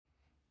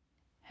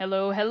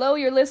Hello, hello.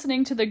 You're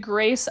listening to the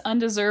Grace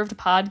Undeserved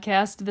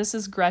podcast. This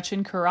is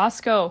Gretchen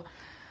Carrasco.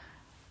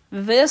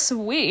 This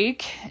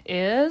week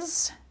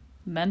is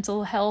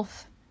Mental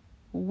Health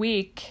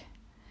Week,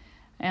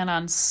 and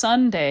on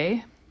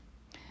Sunday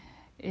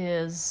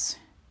is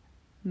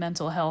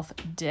Mental Health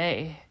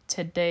Day.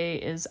 Today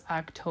is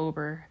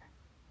October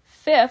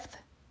 5th,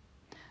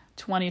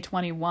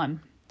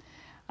 2021.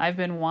 I've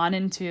been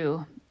wanting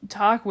to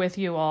talk with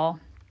you all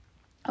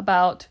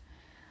about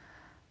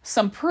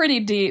some pretty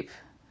deep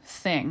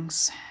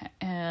things,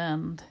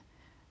 and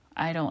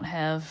I don't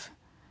have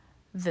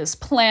this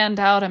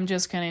planned out. I'm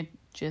just going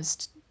to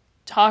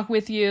talk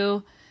with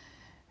you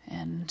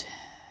and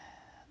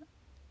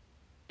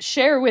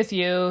share with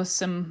you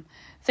some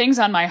things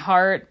on my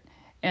heart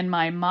and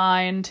my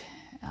mind,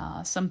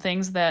 some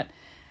things that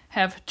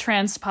have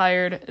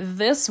transpired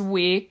this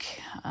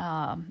week.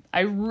 I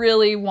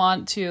really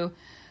want to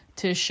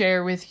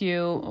share with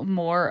you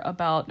more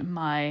about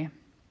my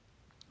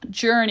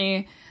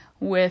journey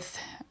with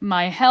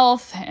my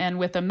health and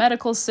with the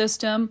medical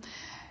system,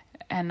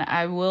 and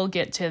I will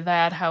get to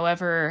that.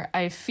 However,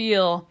 I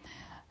feel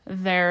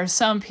there are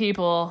some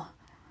people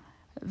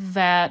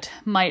that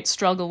might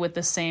struggle with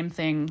the same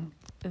thing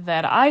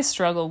that I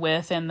struggle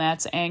with, and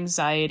that's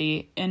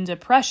anxiety and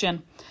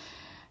depression.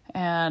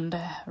 And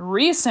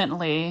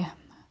recently,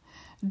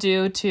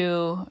 due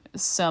to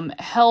some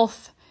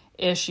health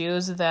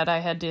issues that I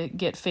had to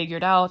get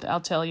figured out,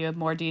 I'll tell you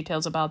more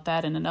details about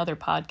that in another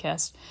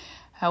podcast.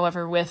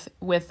 However,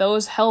 with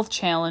those health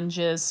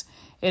challenges,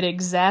 it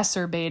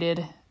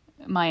exacerbated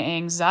my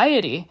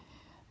anxiety.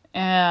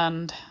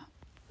 And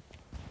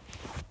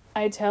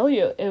I tell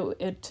you,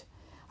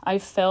 I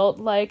felt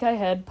like I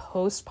had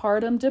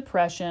postpartum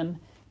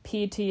depression,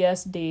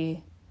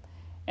 PTSD,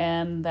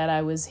 and that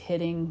I was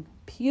hitting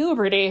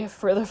puberty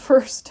for the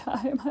first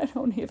time. I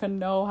don't even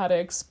know how to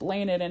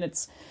explain it,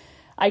 and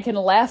I can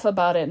laugh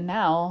about it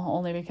now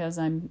only because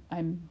I'm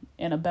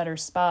in a better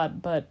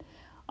spot. But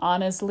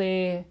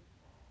honestly,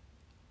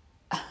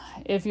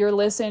 if you're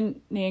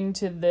listening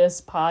to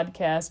this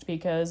podcast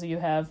because you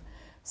have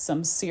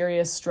some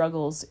serious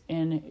struggles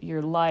in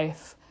your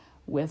life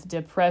with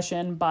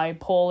depression,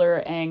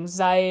 bipolar,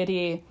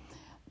 anxiety,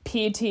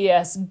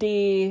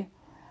 PTSD,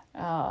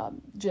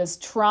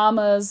 just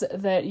traumas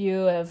that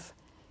you have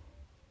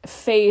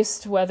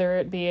faced, whether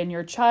it be in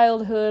your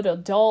childhood,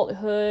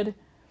 adulthood,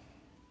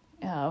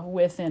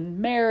 within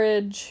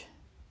marriage,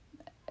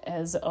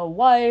 as a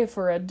wife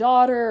or a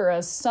daughter or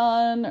a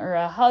son or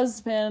a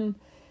husband,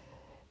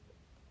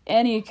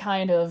 any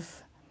kind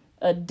of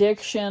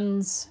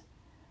addictions,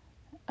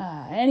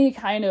 any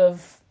kind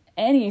of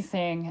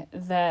anything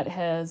that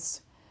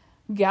has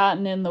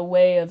gotten in the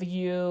way of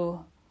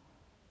you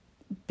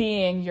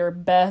being your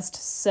best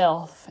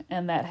self,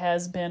 and that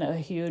has been a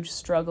huge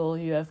struggle.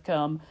 You have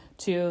come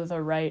to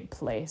the right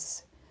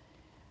place.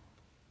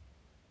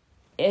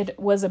 It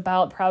was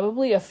about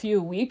probably a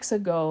few weeks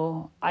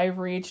ago, I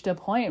reached a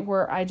point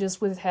where I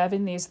just was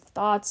having these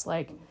thoughts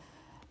like,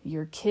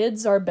 your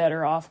kids are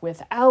better off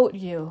without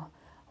you.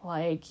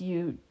 Like,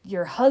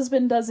 your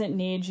husband doesn't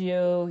need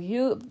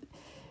you.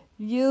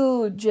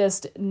 You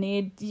just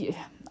need...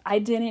 I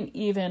didn't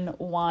even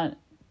want...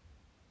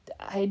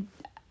 I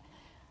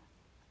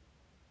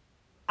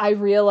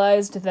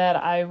realized that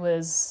I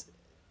was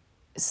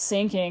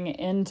sinking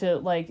into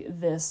like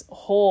this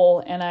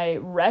hole, and I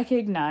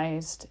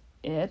recognized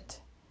it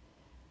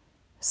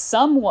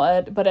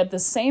somewhat, but at the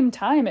same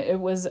time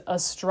it was a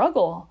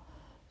struggle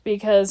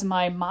because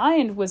my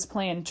mind was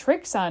playing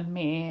tricks on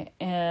me.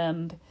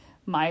 And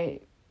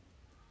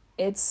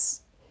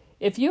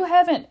if you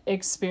haven't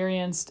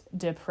experienced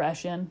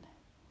depression,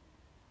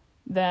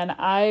 then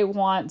I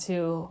want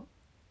to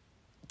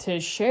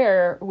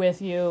share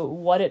with you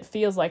what it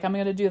feels like. I'm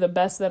going to do the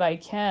best that I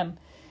can.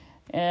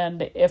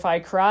 And if I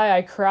cry,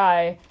 I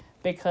cry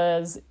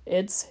because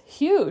it's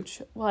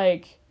huge.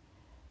 Like,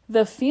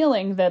 the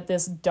feeling that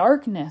this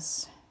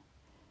darkness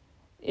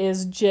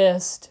is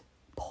just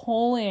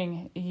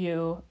pulling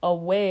you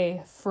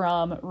away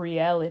from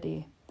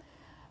reality.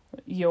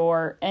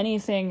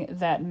 Anything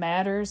that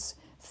matters,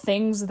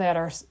 things that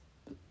are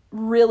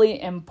really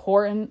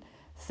important,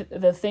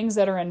 the things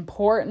that are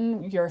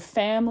important, your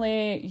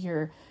family,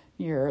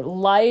 your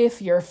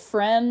life, your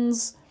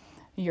friends,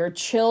 your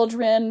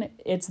children.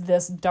 It's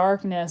this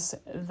darkness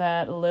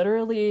that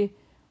literally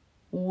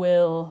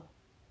will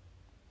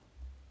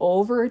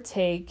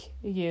overtake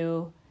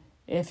you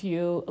if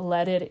you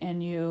let it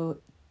and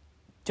you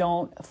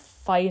don't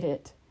fight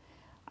it.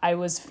 I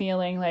was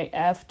feeling like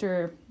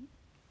after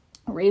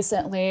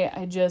recently,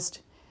 I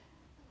just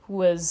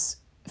was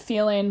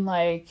feeling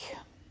like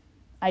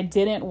I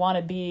didn't want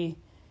to be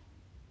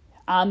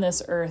on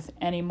this earth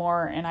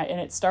anymore, and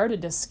it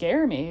started to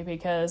scare me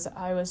because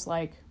I was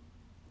like,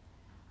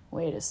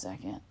 wait a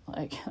second,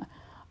 like,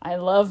 I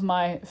love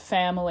my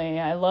family,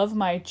 I love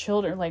my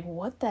children, like,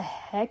 what the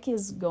heck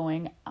is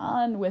going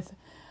on with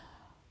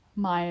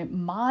my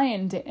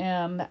mind?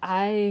 And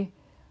I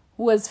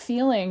was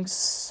feeling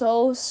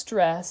so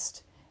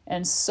stressed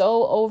and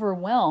so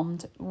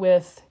overwhelmed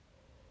with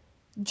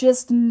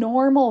just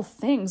normal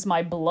things.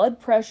 My blood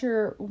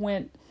pressure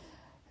went,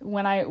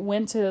 when I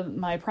went to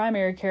my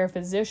primary care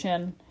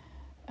physician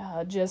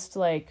just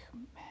like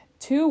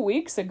 2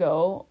 weeks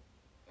ago,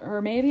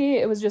 or maybe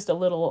it was just a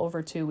little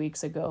over 2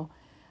 weeks ago,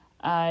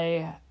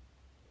 I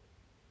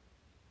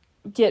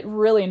get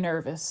really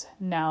nervous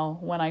now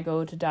when I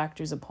go to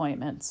doctor's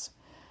appointments.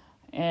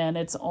 And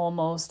it's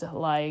almost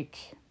like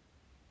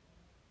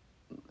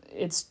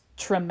it's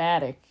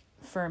traumatic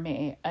for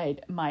me.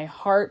 My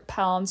heart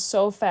pounds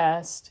so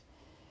fast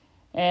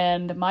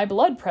and my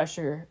blood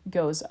pressure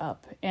goes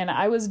up. And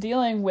I was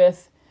dealing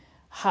with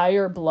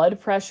higher blood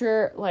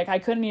pressure. Like, I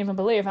couldn't even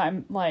believe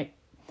I'm like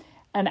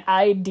an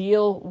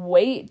ideal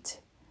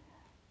weight,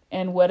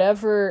 and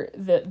whatever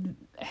that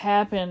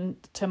happened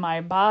to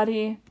my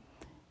body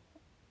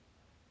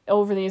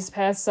over these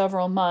past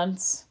several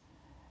months,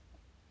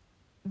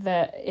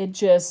 that it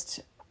just,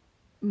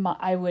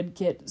 I would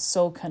get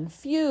so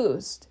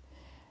confused.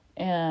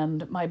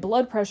 And my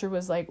blood pressure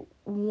was like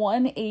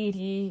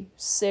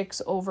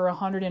 186 over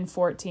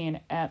 114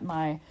 at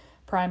my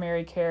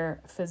primary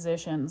care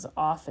physician's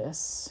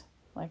office,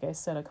 like I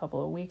said a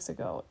couple of weeks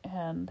ago.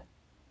 And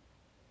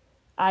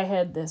I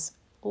had this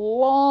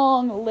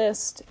long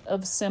list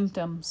of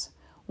symptoms,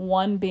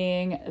 one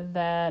being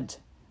that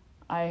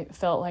I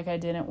felt like I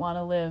didn't want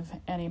to live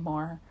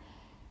anymore.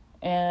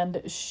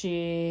 And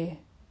she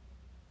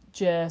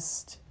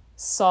just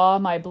saw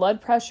my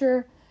blood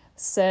pressure,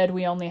 said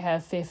we only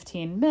have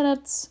 15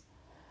 minutes.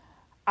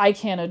 I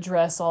can't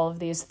address all of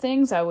these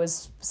things. I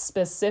was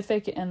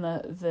specific in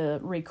the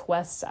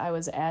requests I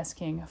was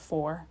asking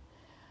for.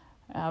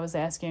 I was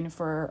asking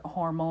for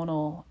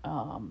hormonal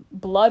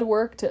blood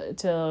work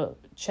to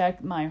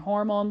check my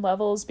hormone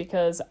levels,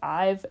 because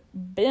I've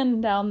been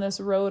down this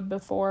road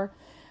before.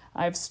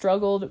 I've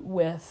struggled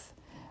with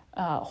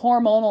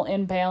hormonal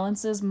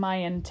imbalances my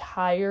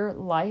entire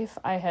life.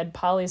 I had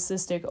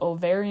polycystic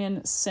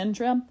ovarian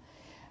syndrome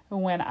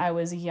when I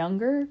was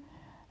younger,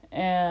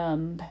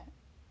 and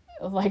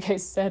like I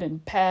said in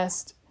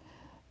past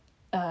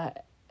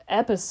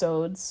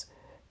episodes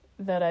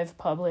that I've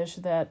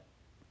published, that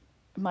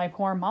my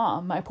poor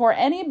mom, my poor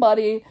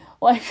anybody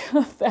like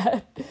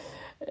that,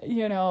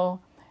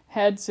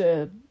 had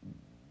to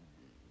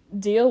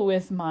deal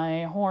with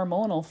my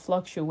hormonal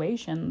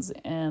fluctuations.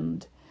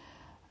 And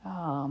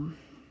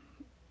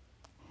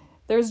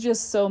there's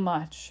just so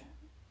much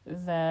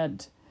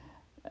that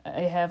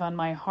I have on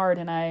my heart,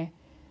 and I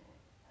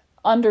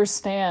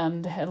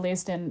understand, at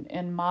least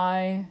in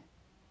my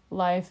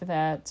life,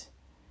 that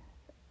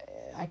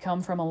I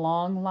come from a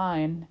long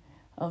line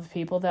of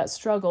people that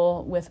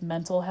struggle with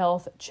mental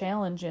health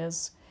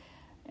challenges,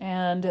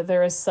 and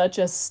there is such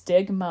a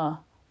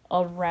stigma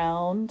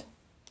around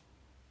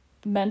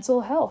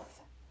mental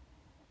health.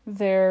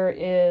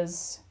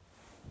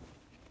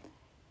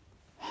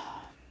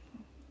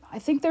 I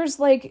think there's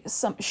like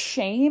some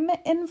shame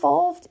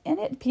involved in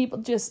it. People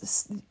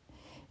just,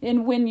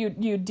 and when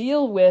you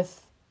deal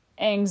with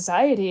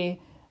anxiety,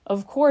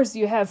 of course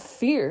you have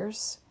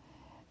fears.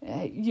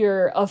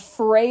 You're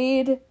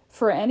afraid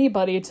for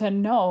anybody to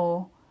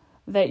know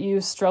that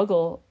you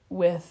struggle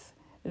with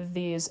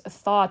these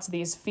thoughts,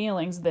 these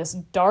feelings, this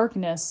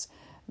darkness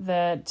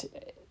that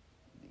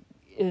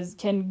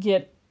can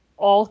get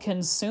all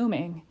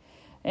consuming.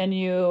 And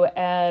you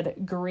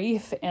add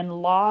grief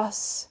and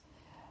loss,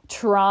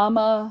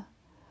 trauma,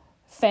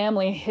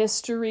 family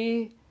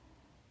history.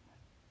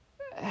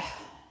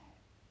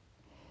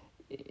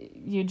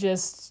 You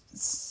just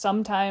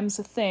sometimes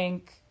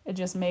think it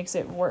just makes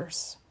it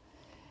worse.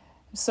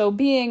 So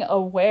being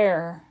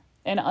aware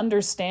and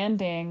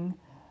understanding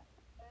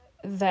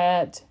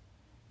that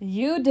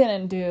you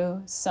didn't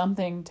do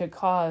something to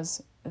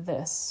cause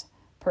this,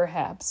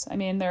 perhaps. I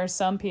mean, there are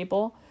some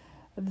people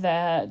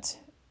that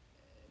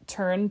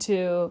turn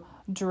to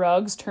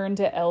drugs, turn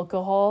to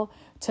alcohol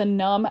to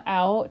numb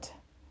out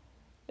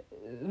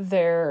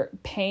their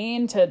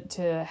pain,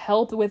 to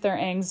help with their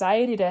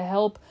anxiety, to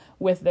help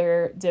with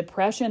their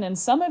depression. And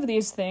some of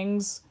these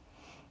things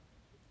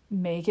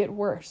make it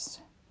worse.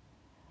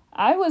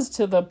 I was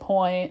to the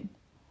point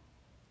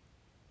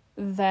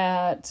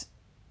that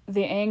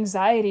the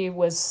anxiety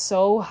was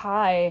so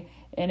high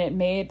and it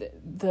made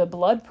the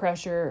blood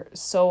pressure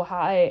so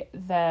high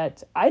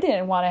that I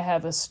didn't want to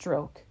have a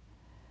stroke.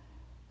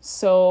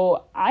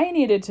 So I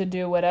needed to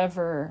do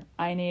whatever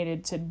I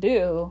needed to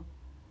do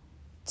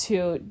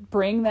to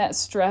bring that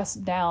stress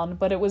down.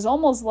 But it was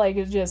almost like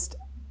it just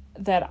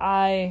that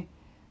I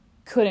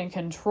couldn't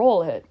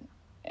control it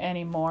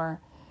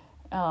anymore.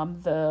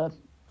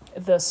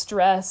 The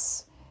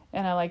stress,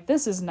 and I'm like,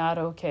 this is not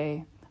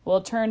okay. Well,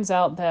 it turns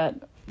out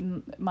that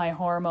my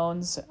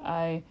hormones,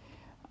 I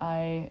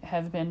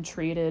have been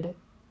treated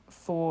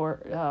for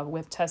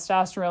with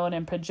testosterone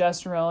and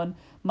progesterone,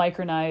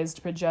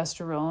 micronized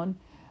progesterone.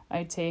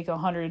 I take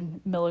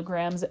 100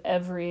 milligrams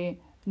every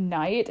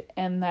night,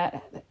 and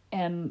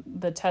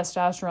the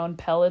testosterone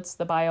pellets,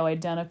 the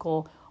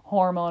bioidentical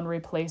hormone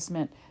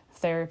replacement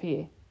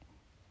therapy,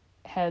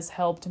 has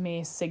helped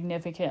me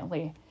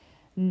significantly.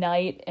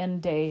 night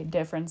and day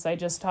difference. I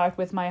just talked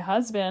with my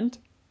husband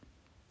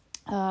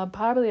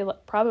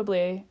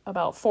probably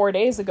about 4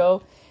 days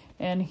ago,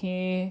 and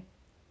he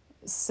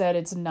said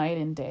it's night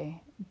and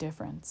day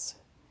difference.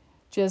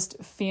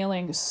 Just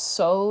feeling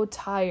so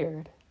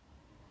tired.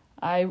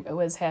 I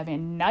was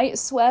having night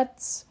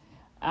sweats.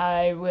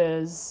 I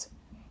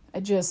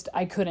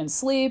couldn't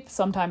sleep.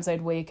 Sometimes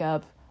I'd wake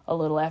up a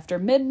little after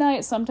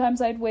midnight.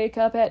 Sometimes I'd wake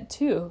up at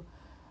 2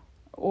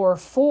 or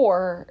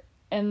 4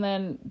 and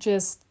then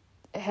just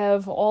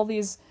have all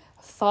these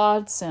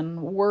thoughts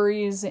and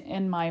worries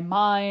in my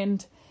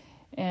mind,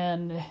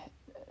 and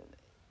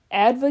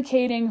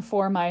advocating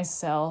for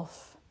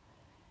myself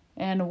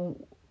and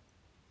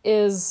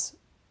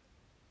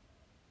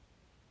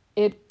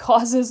it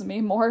causes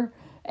me more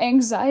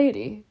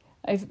anxiety.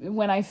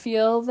 When I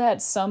feel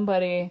that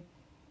somebody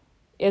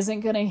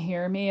isn't going to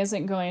hear me,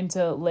 isn't going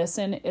to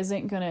listen,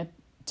 isn't going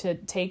to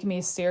take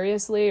me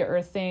seriously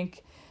or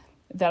think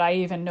that I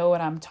even know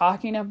what I'm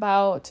talking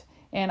about.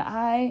 And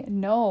I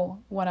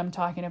know what I'm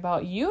talking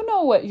about. You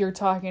know what you're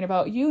talking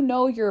about. You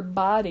know your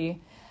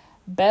body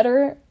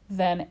better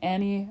than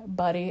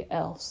anybody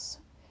else.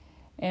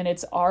 And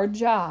it's our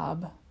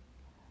job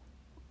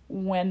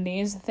when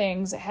these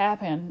things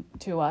happen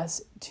to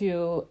us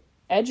to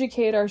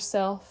educate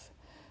ourselves,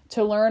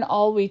 to learn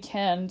all we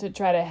can, to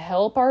try to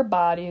help our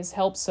bodies,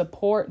 help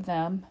support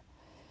them,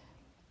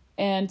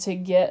 and to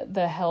get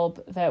the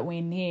help that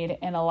we need.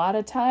 And a lot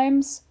of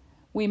times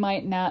we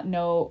might not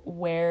know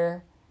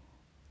where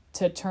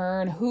to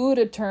turn, who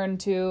to turn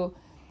to.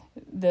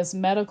 This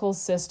medical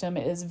system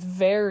is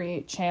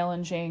very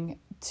challenging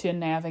to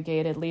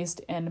navigate, at least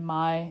in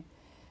my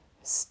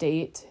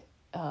state.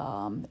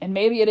 And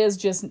maybe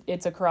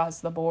it's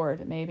across the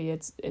board. Maybe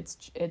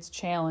it's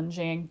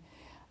challenging,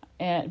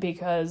 and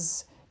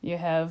because you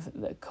have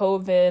the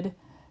COVID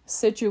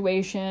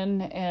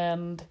situation,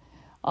 and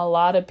a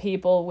lot of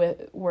people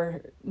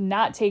were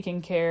not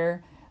taking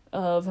care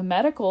of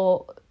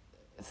medical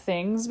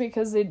things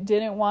because they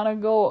didn't want to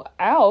go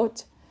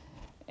out.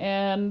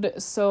 And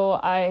so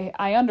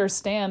I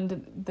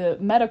understand the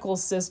medical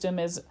system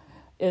is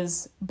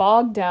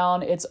bogged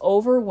down, it's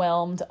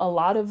overwhelmed. A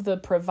lot of the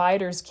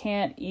providers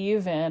can't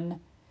even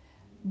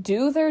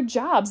do their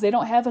jobs. They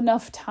don't have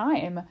enough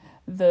time.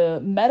 The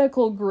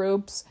medical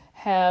groups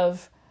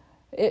have,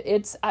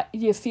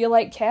 you feel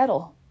like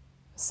cattle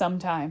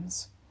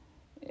sometimes.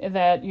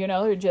 That,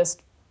 they're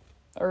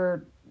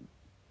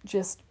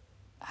just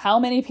how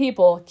many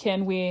people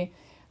can we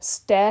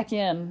stack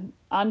in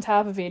on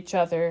top of each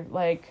other,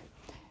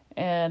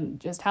 and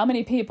just how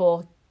many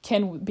people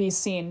can be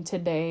seen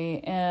today.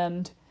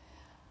 And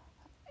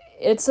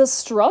it's a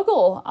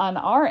struggle on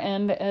our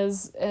end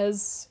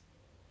as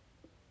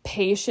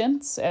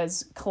patients,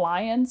 as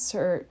clients,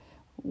 or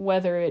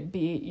whether it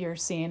be you're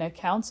seeing a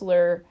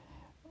counselor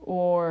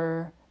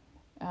or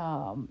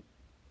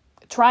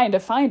trying to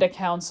find a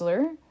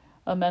counselor,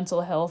 a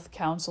mental health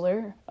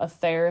counselor, a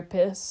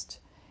therapist,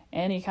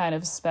 any kind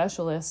of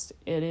specialist.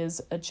 It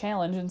is a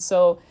challenge. And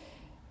so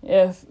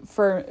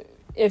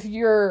if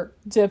you're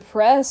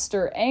depressed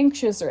or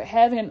anxious or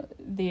having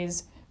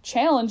these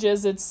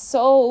challenges, it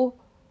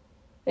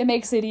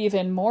makes it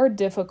even more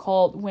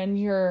difficult when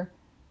you're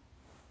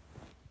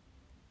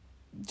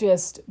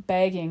just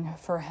begging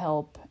for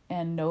help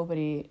and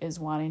nobody is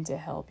wanting to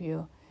help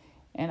you.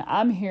 And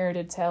I'm here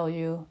to tell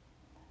you,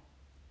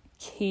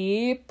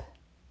 keep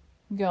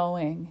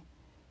going,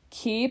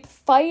 keep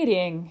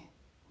fighting.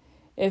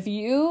 If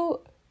you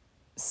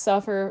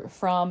suffer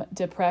from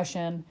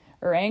depression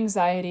or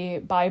anxiety,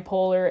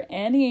 bipolar,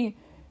 any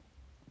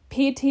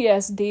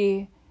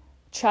PTSD,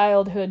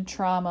 childhood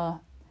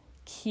trauma,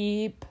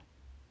 keep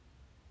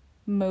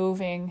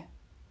moving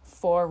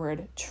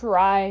forward.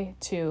 Try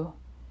to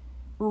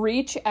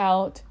reach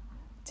out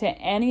to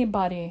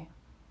anybody.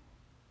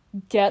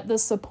 Get the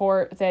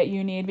support that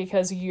you need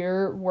because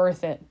you're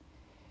worth it.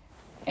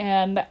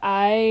 And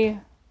I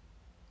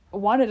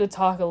wanted to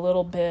talk a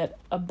little bit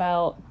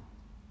about,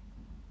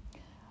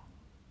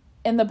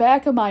 in the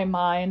back of my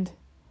mind,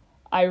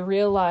 I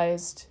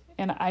realized,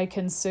 and I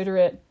consider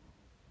it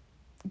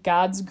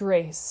God's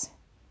grace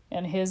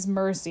and His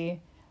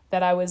mercy,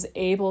 that I was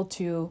able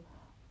to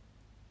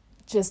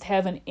just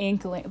have an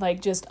inkling,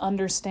 just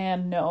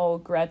understand, no,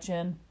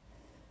 Gretchen,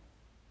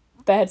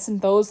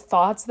 those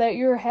thoughts that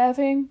you're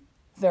having,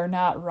 they're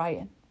not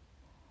right.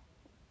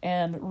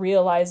 And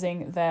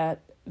realizing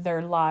that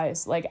they're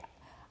lies.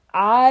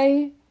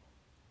 I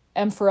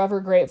am forever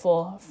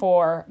grateful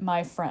for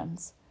my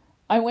friends.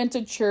 I went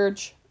to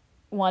church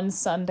one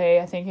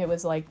Sunday. I think it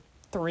was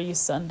 3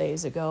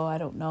 Sundays ago. I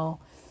don't know.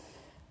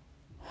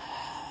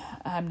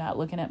 I'm not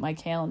looking at my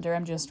calendar.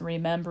 I'm just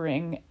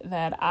remembering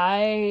that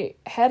I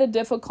had a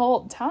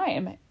difficult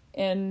time,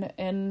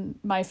 and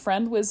my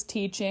friend was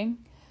teaching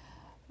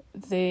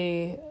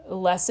the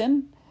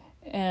lesson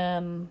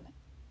in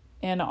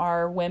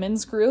our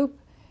women's group,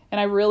 and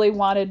I really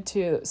wanted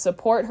to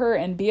support her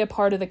and be a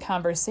part of the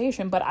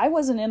conversation, but I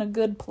wasn't in a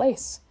good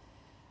place.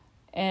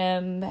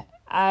 And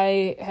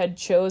I had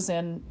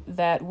chosen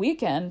that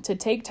weekend to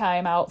take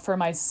time out for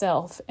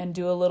myself and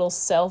do a little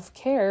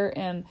self-care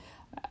and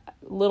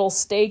little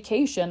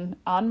staycation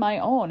on my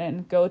own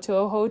and go to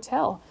a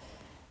hotel.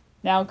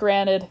 Now,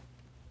 granted,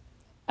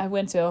 I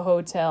went to a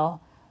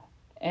hotel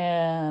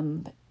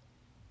and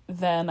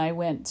then I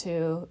went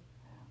to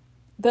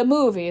the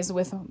movies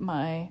with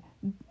my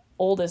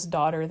oldest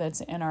daughter that's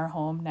in our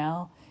home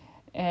now,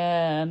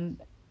 and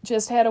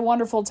just had a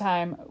wonderful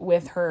time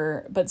with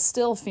her, but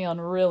still feeling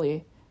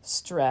really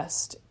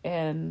stressed.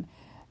 And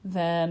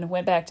then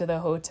went back to the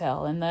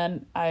hotel, and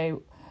then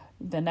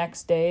the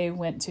next day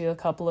went to a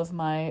couple of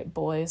my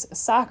boys'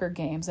 soccer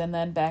games, and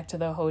then back to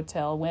the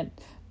hotel,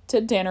 went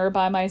to dinner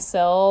by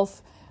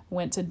myself,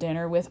 went to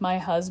dinner with my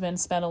husband,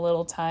 spent a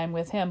little time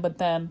with him, but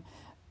then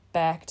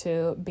back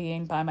to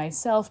being by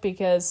myself,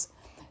 because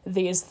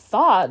these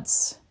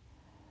thoughts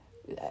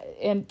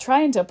and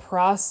trying to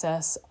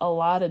process a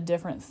lot of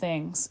different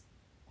things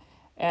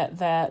at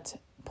that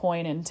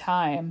point in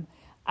time,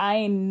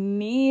 I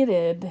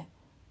needed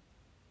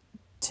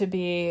to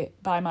be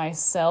by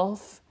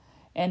myself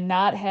and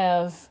not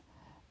have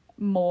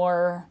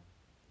more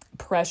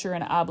pressure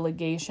and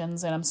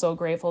obligations. And I'm so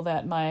grateful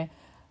that my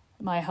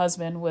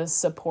husband was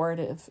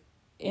supportive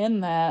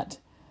in that,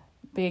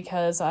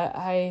 because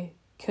I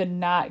could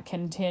not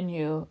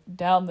continue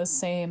down the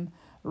same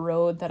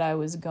road that I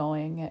was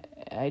going.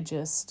 I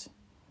just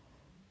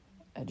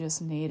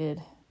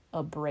needed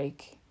a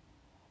break.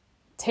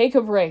 Take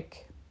a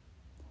break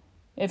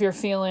if you're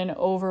feeling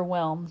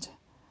overwhelmed.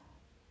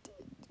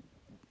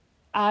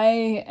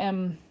 I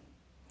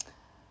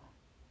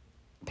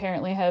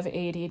apparently have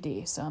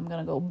ADD, so I'm going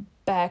to go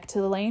back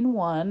to lane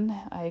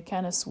 1. I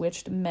kind of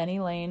switched many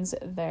lanes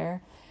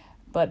there,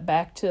 but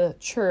back to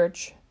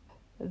church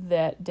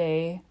that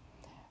day.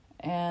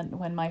 And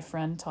when my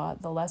friend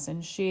taught the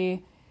lesson,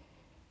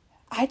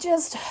 I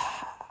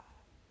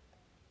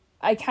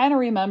kind of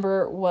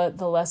remember what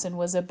the lesson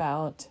was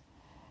about,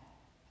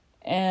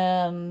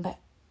 and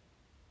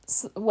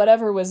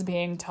whatever was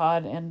being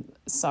taught, and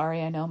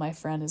sorry, I know my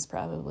friend is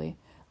probably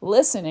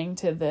listening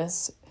to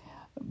this,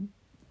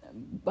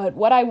 but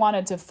what I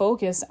wanted to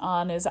focus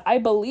on is I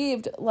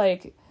believed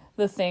like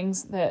the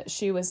things that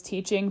she was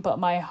teaching, but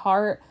my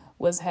heart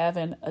was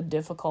having a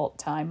difficult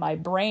time. My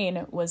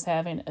brain was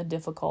having a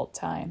difficult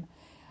time.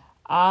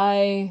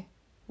 I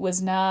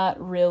was not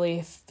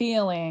really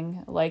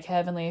feeling like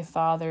Heavenly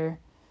Father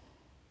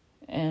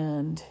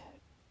and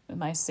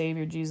my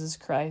Savior Jesus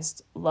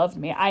Christ loved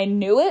me. I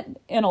knew it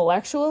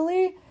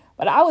intellectually,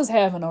 but I was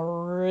having a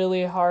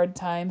really hard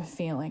time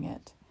feeling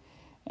it.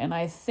 And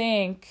I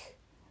think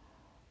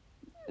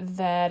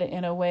that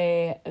in a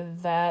way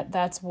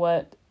that's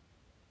what,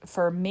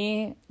 for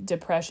me,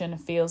 depression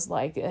feels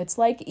like. It's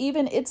like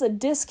it's a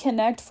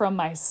disconnect from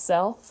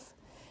myself.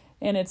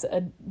 And it's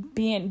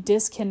being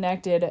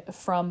disconnected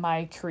from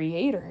my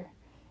Creator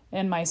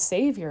and my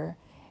Savior.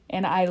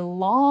 And I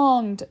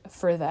longed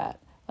for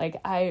that. Like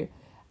I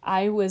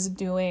was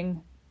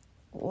doing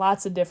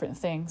lots of different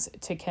things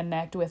to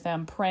connect with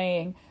them,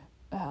 praying,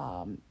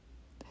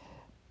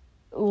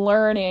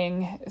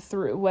 learning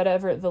through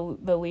whatever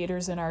the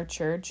leaders in our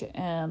church.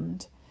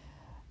 And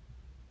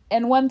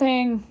one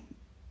thing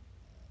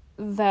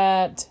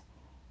that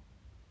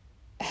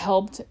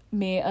helped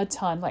me a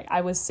ton, like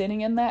I was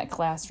sitting in that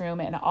classroom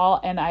and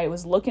I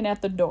was looking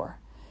at the door,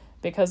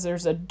 because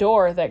there's a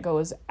door that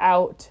goes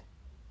out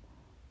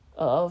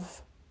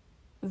of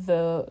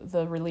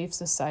the Relief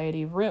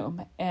Society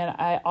room,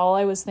 and all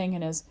I was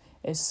thinking is,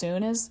 as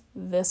soon as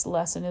this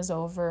lesson is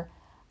over,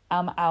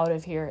 I'm out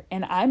of here.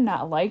 And I'm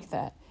not like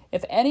that.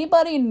 If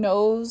anybody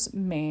knows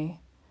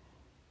me,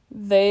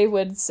 they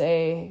would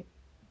say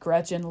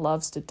Gretchen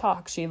loves to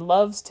talk. She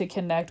loves to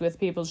connect with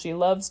people. She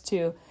loves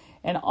to.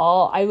 And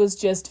I was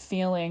just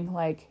feeling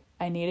like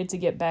I needed to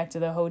get back to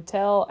the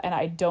hotel, and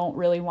I don't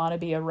really want to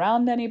be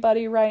around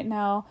anybody right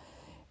now.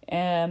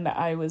 And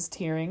I was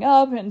tearing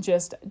up and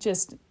just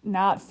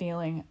not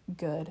feeling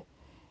good.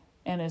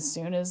 And as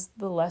soon as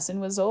the lesson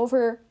was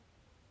over,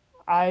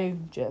 I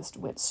just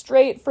went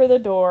straight for the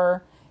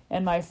door,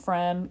 and my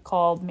friend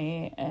called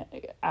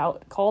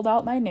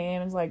out my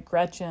name and was like,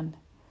 Gretchen,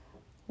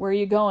 where are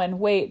you going?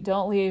 Wait,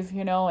 don't leave,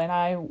 And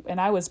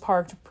I was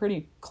parked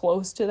pretty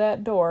close to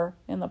that door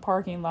in the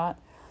parking lot,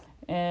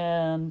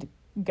 and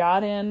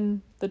got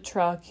in the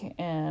truck,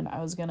 and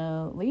I was going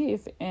to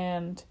leave,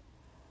 and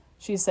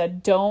she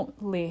said,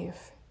 don't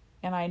leave.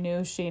 And I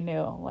knew she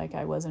knew, like,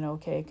 I wasn't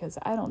okay, because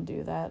I don't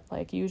do that.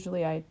 Like,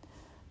 usually I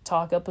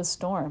talk up a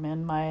storm,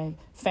 and my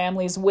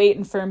family's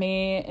waiting for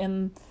me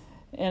and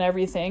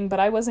everything, but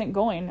I wasn't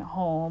going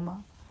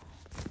home.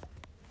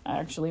 I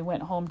actually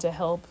went home to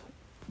help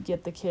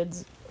get the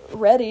kids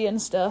ready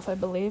and stuff, I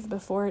believe,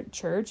 before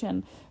church.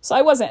 And so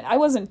I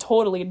wasn't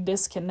totally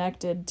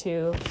disconnected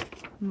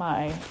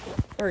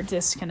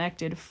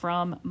disconnected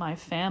from my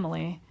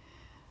family.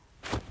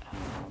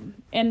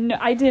 And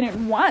I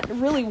didn't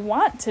really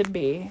want to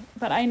be,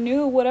 but I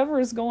knew whatever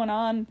was going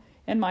on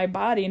in my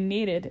body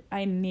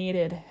I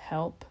needed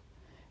help.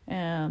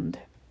 And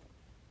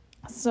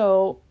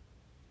so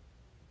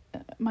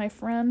my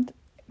friend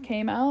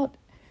came out,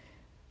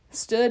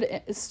 stood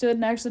next to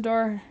the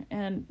door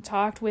and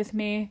talked with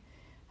me.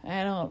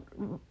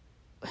 I'm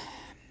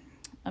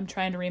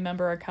trying to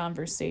remember our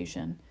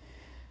conversation.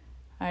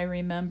 I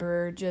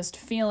remember just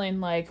feeling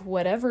like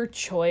whatever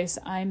choice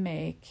I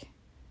make,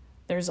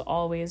 there's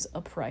always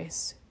a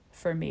price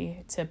for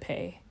me to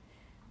pay.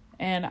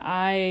 And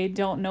I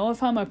don't know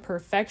if I'm a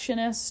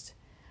perfectionist.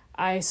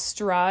 I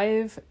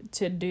strive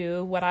to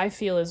do what I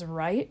feel is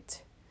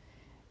right.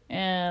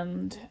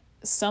 And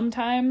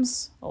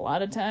sometimes, a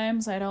lot of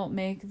times, I don't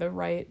make the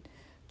right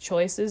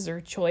choices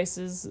or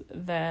choices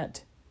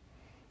that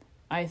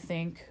I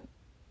think,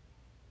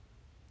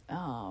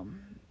 let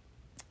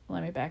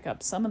me back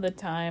up. Some of the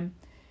time,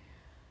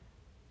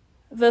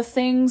 the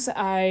things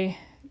I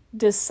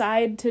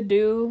decide to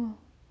do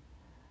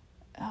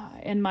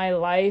in my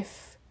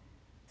life,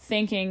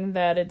 thinking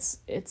that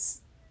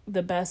it's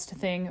the best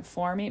thing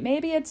for me,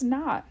 maybe it's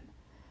not,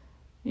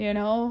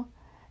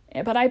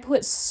 but I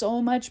put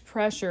so much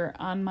pressure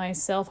on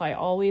myself. I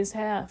always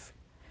have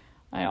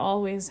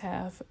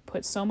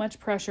put so much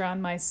pressure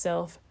on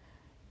myself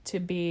to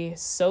be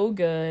so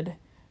good,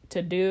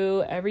 to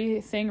do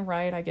everything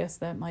right. I guess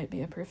that might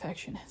be a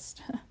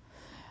perfectionist.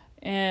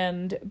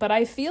 But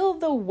I feel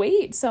the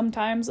weight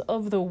sometimes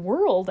of the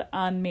world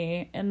on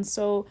me. And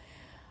so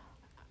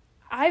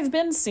I've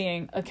been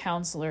seeing a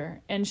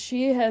counselor, and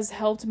she has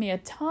helped me a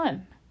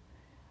ton.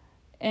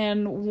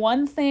 And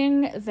one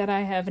thing that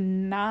I have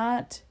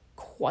not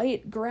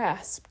quite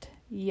grasped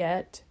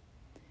yet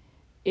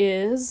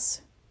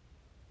is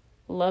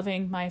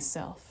loving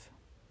myself.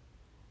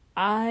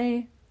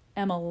 I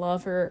am a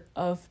lover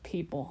of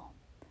people.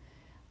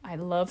 I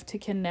love to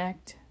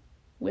connect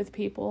with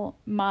people.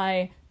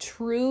 My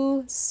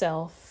true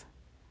self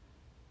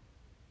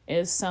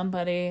is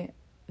somebody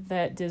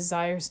that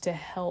desires to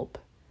help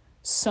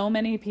so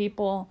many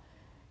people,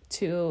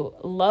 to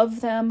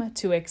love them,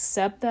 to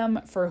accept them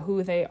for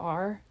who they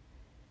are.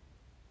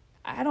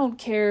 I don't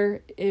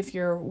care if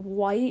you're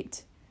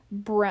white,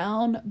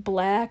 brown,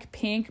 black,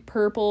 pink,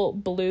 purple,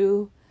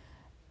 blue,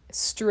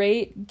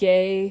 straight,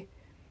 gay,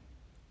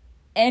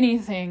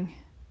 anything,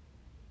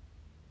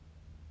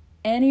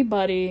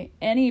 anybody,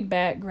 any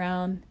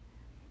background.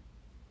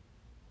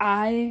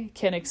 I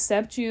can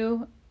accept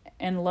you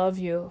and love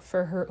you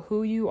for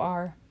who you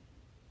are.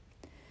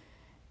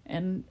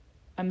 And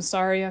I'm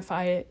sorry if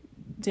I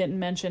didn't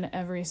mention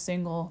every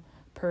single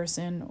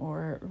person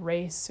or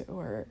race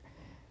or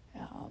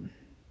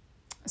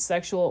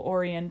sexual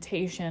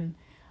orientation.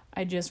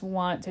 I just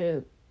want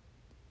to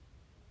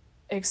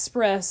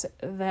express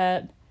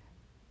that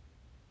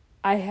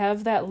I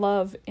have that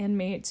love in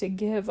me to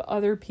give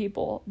other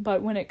people,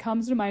 but when it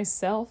comes to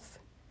myself,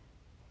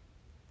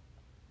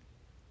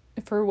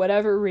 for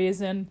whatever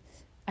reason,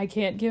 I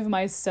can't give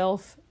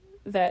myself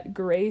that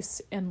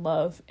grace and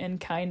love and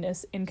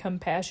kindness and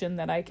compassion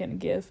that I can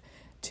give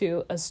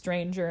to a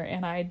stranger.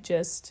 And I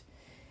just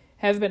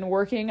have been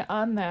working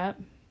on that.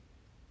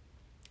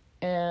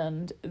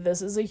 And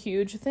this is a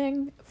huge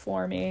thing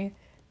for me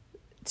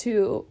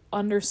to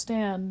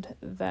understand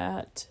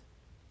that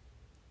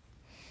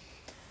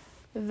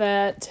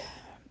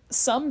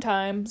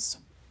sometimes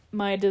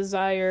my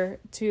desire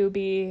to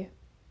be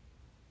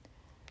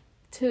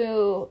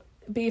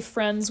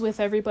friends with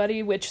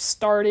everybody, which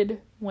started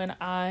when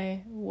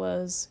I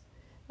was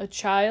a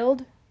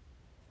child,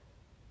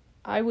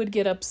 I would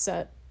get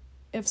upset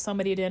if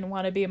somebody didn't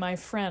want to be my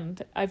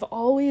friend. I've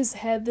always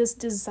had this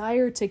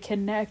desire to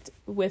connect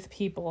with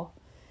people.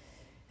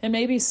 And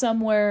maybe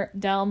somewhere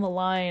down the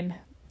line,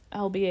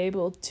 I'll be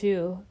able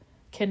to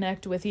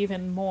connect with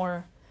even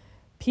more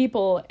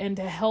people and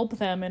to help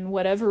them in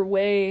whatever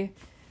way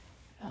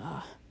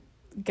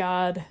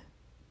God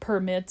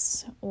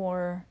permits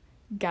or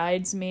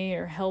guides me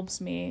or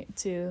helps me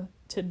to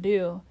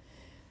do.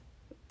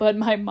 But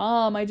my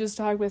mom, I just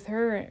talked with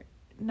her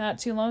not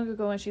too long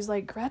ago, and she's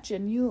like,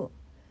 Gretchen,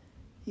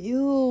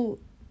 you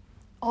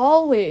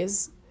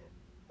always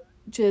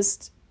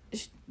just,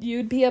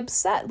 you'd be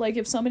upset, like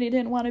if somebody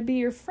didn't want to be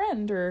your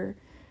friend,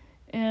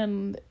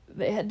 and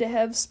they had to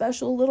have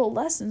special little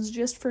lessons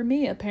just for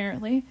me,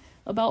 apparently,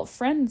 about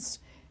friends.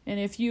 And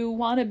if you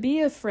want to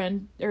be a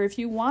friend, or if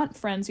you want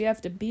friends, you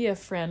have to be a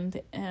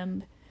friend.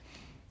 And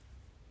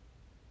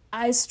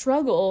I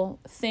struggle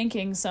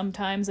thinking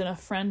sometimes in a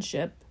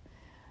friendship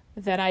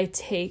that I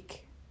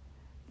take,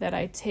 and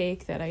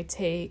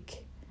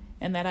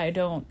that I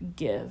don't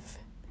give.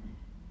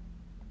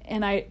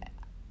 And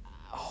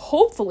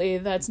hopefully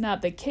that's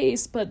not the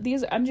case, but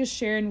I'm just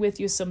sharing with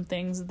you some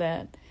things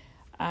that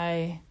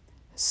I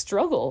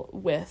struggle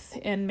with,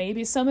 and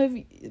maybe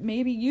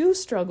you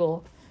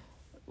struggle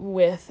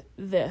with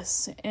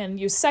this, and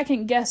you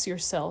second guess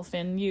yourself,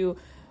 and you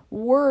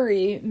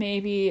worry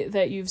maybe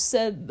that you've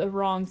said the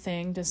wrong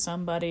thing to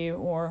somebody,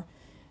 or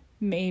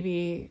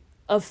maybe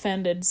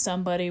offended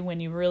somebody when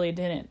you really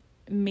didn't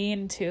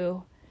mean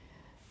to.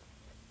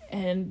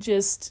 And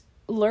just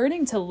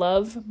learning to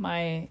love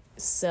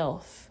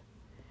myself.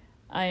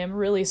 I am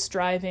really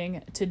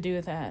striving to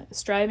do that,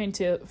 striving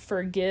to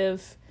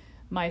forgive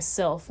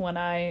myself when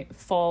I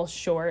fall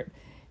short.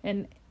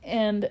 And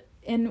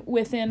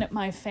within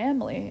my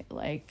family,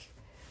 like,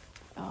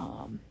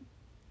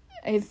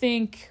 I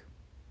think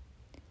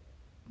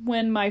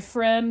when my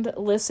friend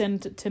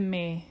listened to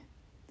me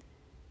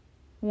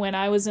when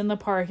I was in the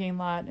parking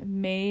lot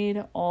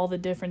made all the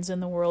difference in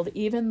the world,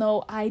 even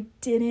though I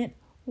didn't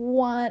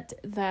want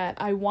that.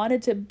 I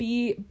wanted to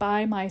be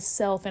by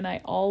myself, and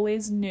I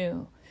always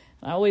know,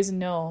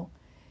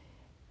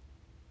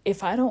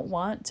 if I don't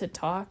want to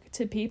talk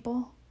to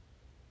people,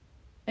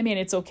 I mean,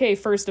 it's okay,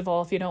 first of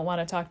all, if you don't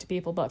want to talk to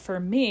people, but for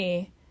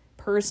me,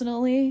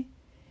 personally,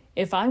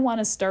 if I want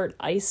to start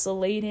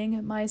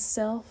isolating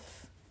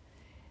myself,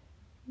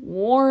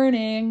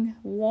 warning,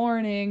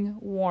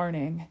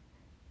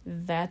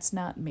 that's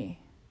not me,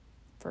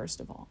 first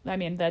of all. I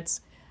mean,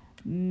 that's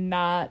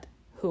not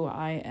who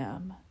I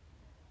am.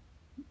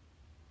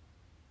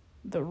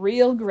 The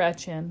real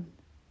Gretchen,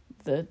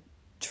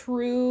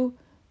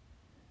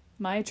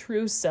 my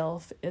true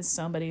self is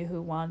somebody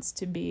who wants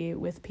to be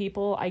with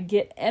people. I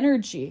get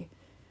energy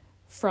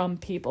from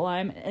people.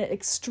 I'm an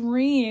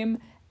extreme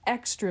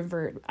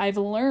extrovert. I've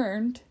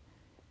learned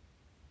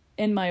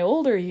in my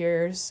older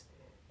years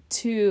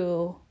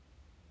to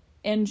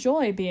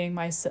enjoy being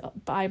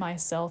by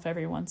myself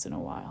every once in a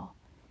while.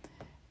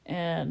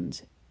 And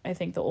I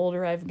think the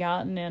older I've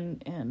gotten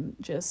and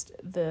just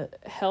the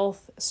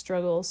health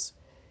struggles,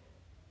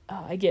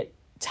 I get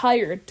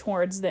tired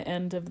towards the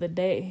end of the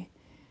day.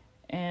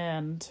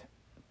 And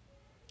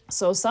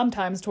so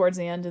sometimes towards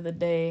the end of the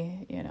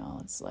day,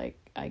 it's like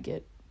I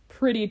get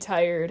pretty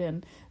tired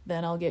and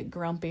then I'll get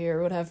grumpy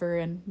or whatever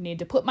and need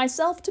to put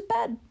myself to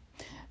bed,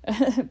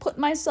 put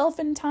myself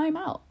in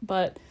timeout.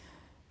 But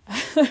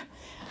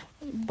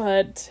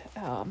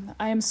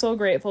I am so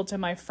grateful to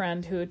my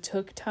friend who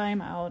took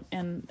time out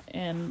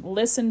and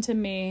listened to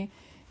me,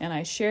 and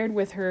I shared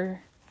with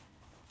her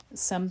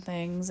some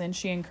things, and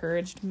she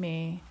encouraged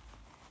me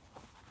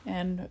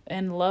and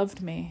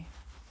loved me,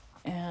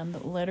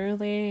 and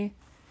literally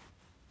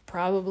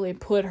probably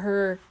put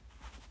her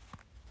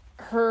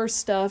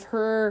stuff,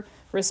 her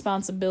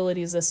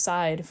responsibilities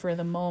aside for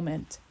the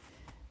moment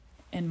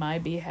in my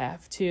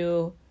behalf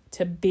to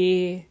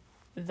be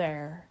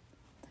there.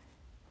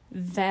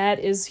 That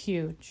is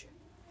huge.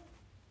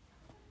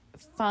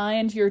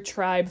 Find your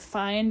tribe,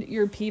 find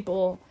your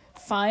people,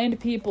 find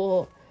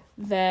people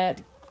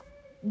that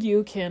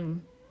you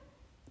can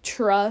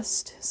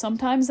trust.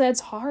 Sometimes that's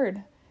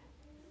hard.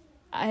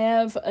 I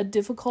have a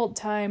difficult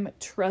time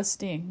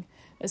trusting,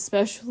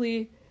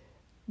 especially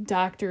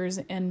doctors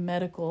and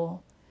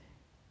medical.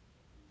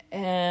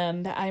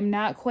 And I'm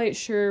not quite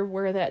sure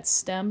where that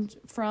stemmed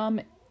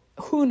from.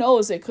 Who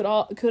knows? It could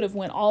have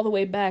went all the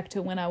way back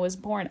to when I was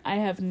born. I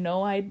have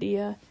no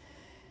idea.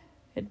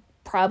 It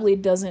probably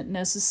doesn't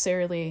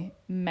necessarily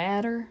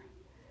matter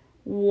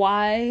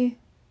why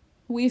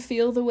we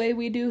feel the way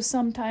we do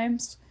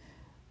sometimes.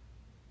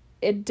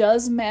 It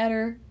does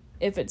matter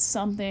if it's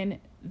something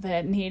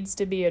that needs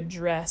to be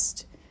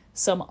addressed,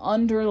 some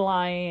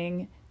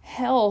underlying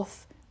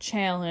health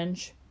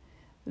challenge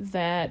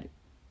that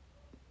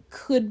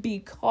could be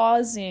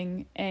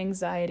causing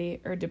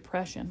anxiety or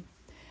depression.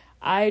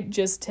 I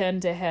just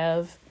tend to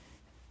have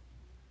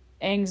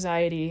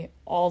anxiety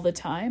all the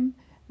time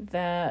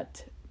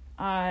that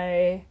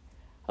I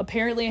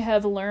apparently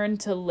have learned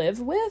to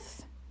live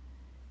with.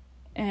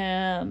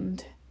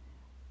 And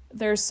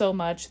there's so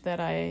much that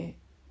I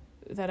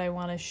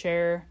want to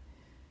share,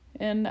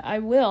 and I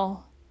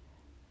will.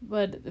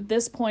 But at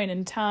this point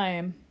in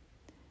time,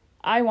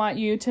 I want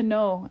you to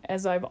know,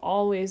 as I've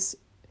always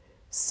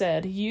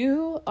said,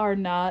 you are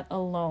not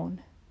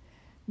alone.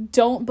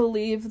 Don't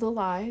believe the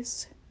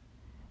lies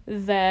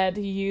that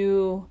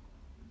you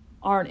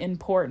aren't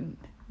important,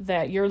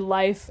 that your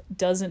life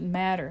doesn't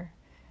matter,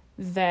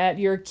 that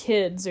your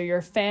kids or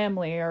your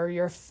family or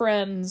your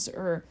friends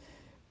or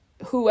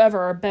whoever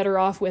are better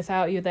off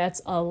without you.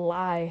 That's a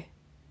lie.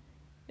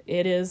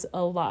 It is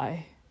a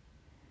lie.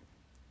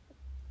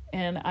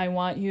 And I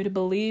want you to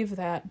believe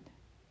that.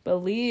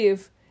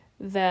 Believe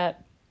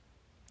that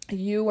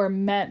you are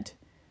meant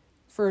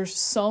for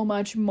so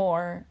much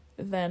more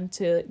than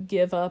to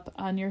give up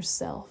on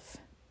yourself.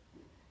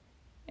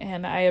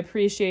 And I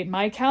appreciate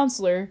my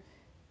counselor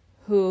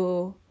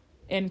who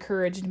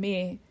encouraged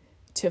me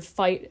to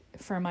fight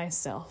for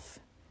myself.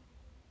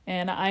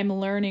 And I'm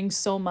learning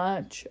so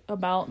much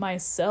about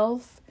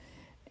myself,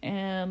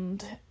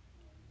 and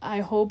I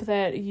hope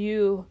that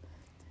you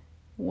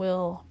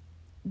will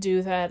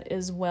do that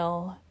as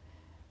well.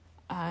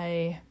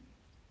 I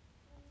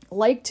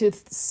like to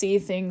see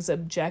things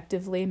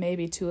objectively,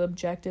 maybe too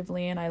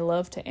objectively, and I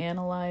love to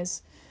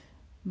analyze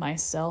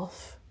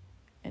myself.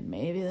 And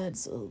maybe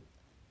that's a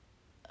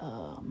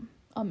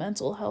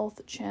mental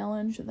health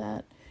challenge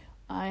that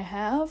I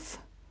have,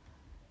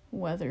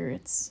 whether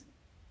it's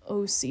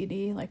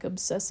OCD, like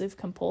obsessive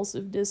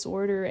compulsive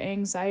disorder,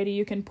 anxiety.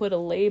 You can put a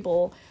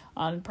label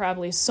on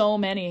probably so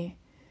many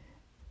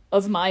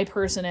of my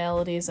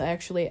personalities. I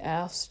actually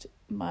asked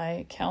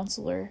my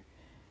counselor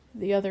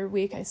the other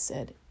week, I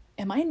said,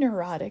 am I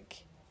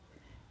neurotic?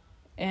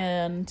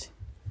 And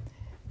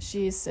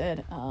she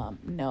said,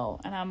 no.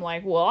 And I'm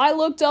like, well, I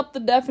looked up the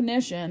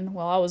definition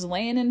while I was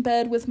laying in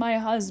bed with my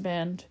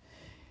husband,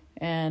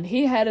 and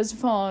he had his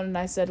phone, and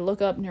I said,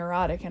 look up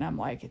neurotic. And I'm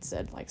like, it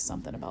said like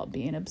something about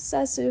being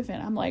obsessive.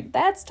 And I'm like,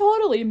 that's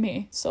totally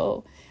me.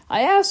 So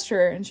I asked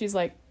her, and she's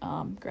like,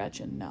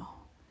 Gretchen, no.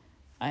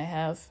 I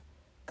have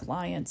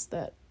clients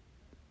that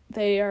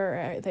they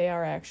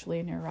are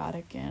actually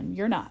neurotic, and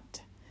you're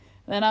not.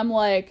 Then I'm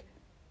like,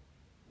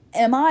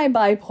 am I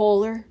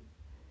bipolar?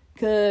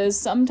 Because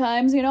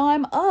sometimes,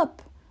 I'm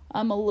up.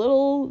 I'm a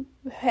little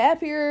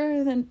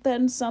happier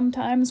than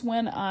sometimes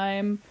when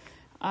I'm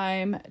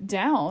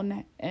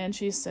down. And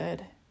she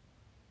said,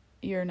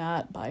 you're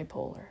not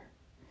bipolar.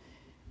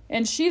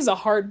 And she's a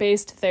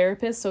heart-based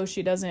therapist, so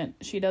she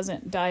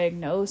doesn't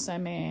diagnose. I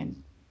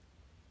mean,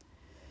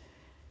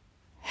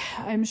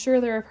 I'm sure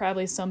there are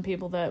probably some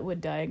people that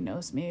would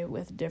diagnose me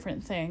with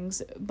different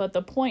things, but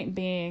the point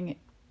being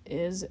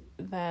is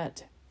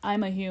that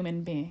I'm a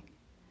human being.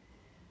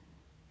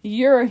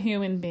 You're a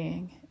human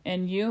being,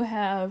 and you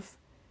have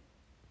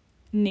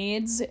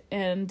needs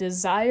and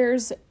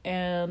desires,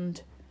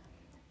 and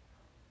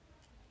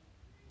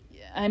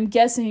I'm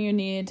guessing you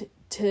need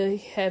to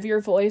have your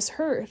voice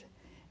heard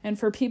and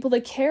for people to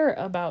care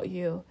about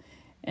you.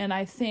 And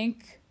I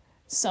think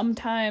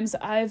sometimes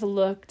I've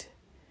looked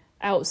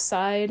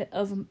outside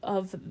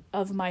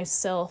of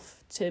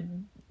myself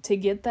to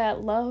get that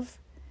love,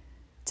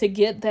 to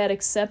get that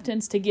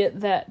acceptance, to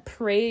get that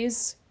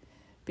praise,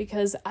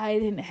 because I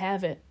didn't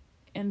have it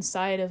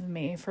inside of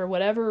me for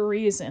whatever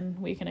reason.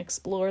 We can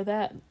explore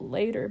that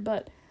later.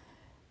 But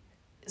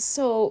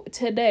so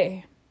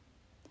today,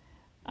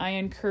 I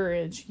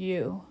encourage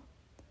you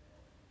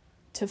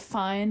to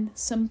find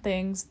some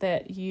things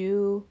that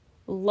you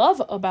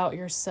love about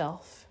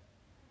yourself.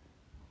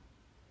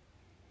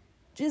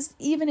 Just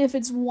even if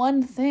it's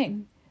one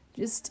thing,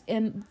 just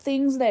in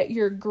things that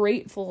you're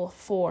grateful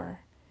for.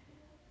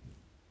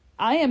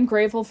 I am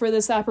grateful for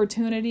this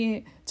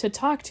opportunity to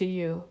talk to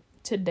you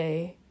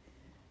today.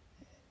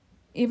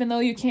 Even though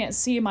you can't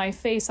see my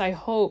face, I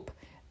hope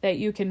that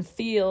you can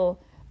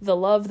feel the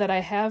love that I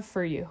have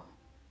for you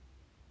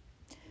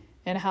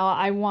and how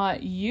I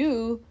want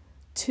you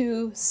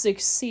to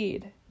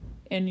succeed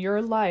in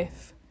your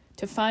life,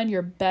 to find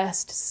your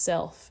best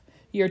self,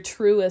 your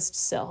truest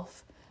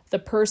self, the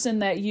person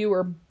that you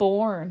were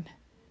born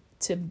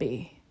to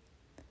be,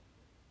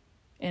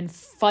 and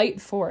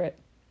fight for it.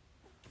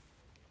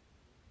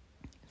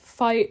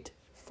 Fight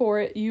for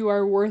it. You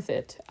are worth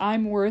it.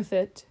 I'm worth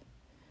it.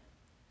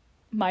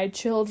 My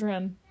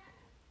children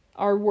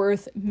are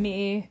worth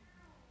me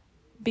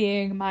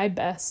being my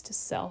best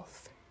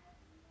self.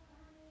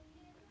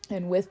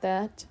 And with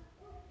that,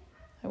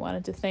 I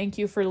wanted to thank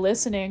you for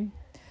listening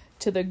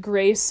to the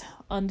Grace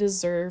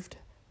Undeserved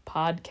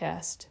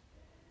podcast.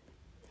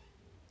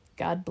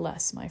 God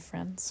bless, my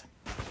friends.